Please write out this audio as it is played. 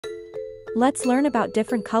Let's learn about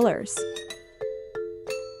different colors.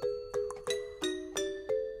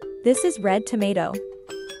 This is red tomato.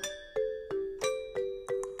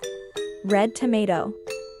 Red tomato.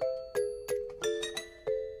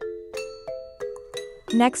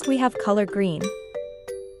 Next we have color green.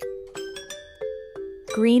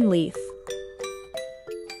 Green leaf.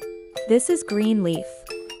 This is green leaf.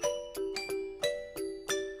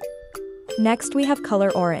 Next we have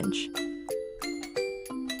color orange.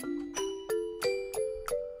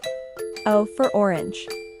 O for orange.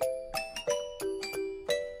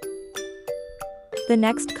 The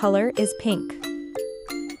next color is pink.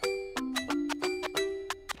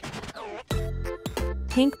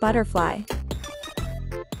 Pink butterfly.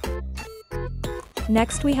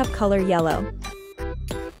 Next we have color yellow.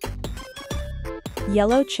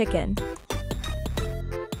 Yellow chicken.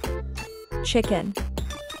 Chicken.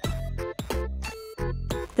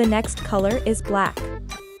 The next color is black.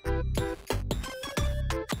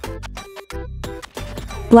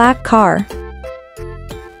 Black car.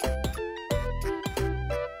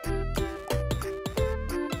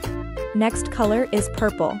 Next color is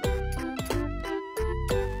purple.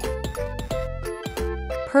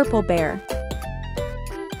 Purple bear.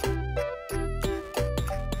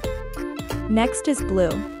 Next is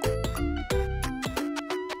blue.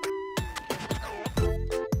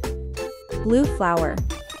 Blue flower.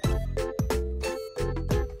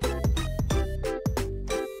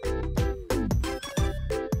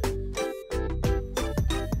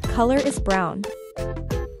 Color is brown.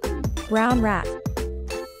 Brown rat.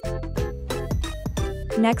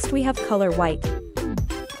 Next we have color white.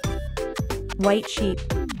 White sheep.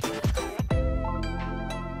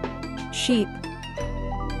 Sheep.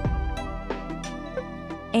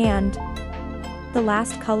 And the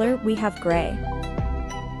last color we have gray.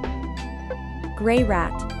 Gray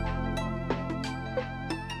rat.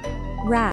 Rat.